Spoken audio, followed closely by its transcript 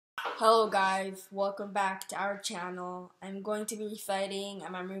Hello guys, welcome back to our channel. I'm going to be reciting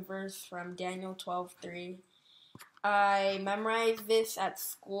a memory verse from Daniel 12:3. I memorized this at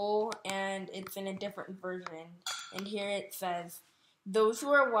school and it's in a different version. And here it says, "Those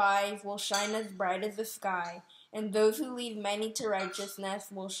who are wise will shine as bright as the sky, and those who lead many to righteousness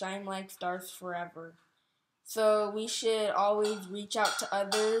will shine like stars forever." So we should always reach out to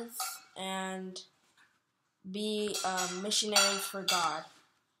others and be missionaries for God.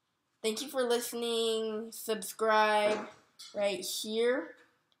 Thank you for listening. Subscribe right here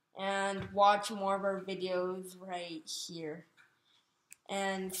and watch more of our videos right here.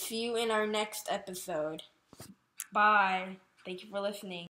 And see you in our next episode. Bye. Thank you for listening.